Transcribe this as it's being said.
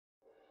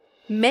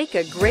Make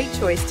a great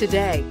choice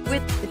today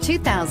with the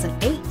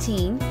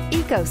 2018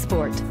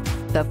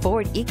 EcoSport. The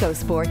Ford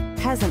EcoSport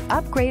has an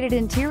upgraded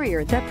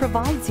interior that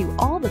provides you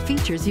all the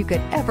features you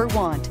could ever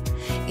want.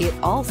 It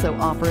also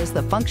offers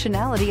the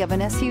functionality of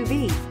an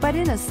SUV, but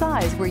in a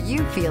size where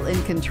you feel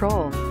in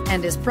control,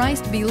 and is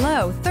priced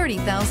below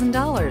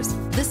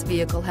 $30,000. This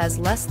vehicle has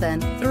less than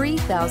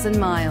 3,000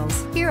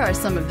 miles. Here are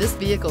some of this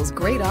vehicle's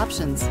great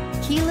options: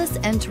 keyless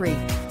entry,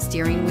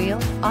 steering wheel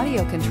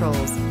audio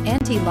controls,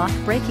 anti-lock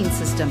braking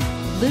system,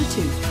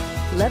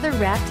 Bluetooth,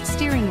 leather-wrapped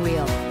steering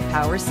wheel,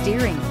 power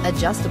steering,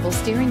 adjustable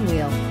steering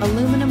wheel,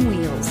 aluminum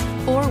wheels,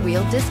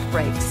 four-wheel disc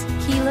brakes,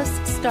 keyless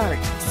start.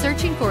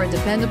 Searching for a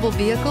dependable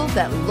vehicle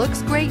that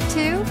looks great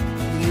too?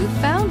 You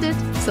found it,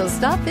 so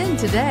stop in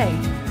today.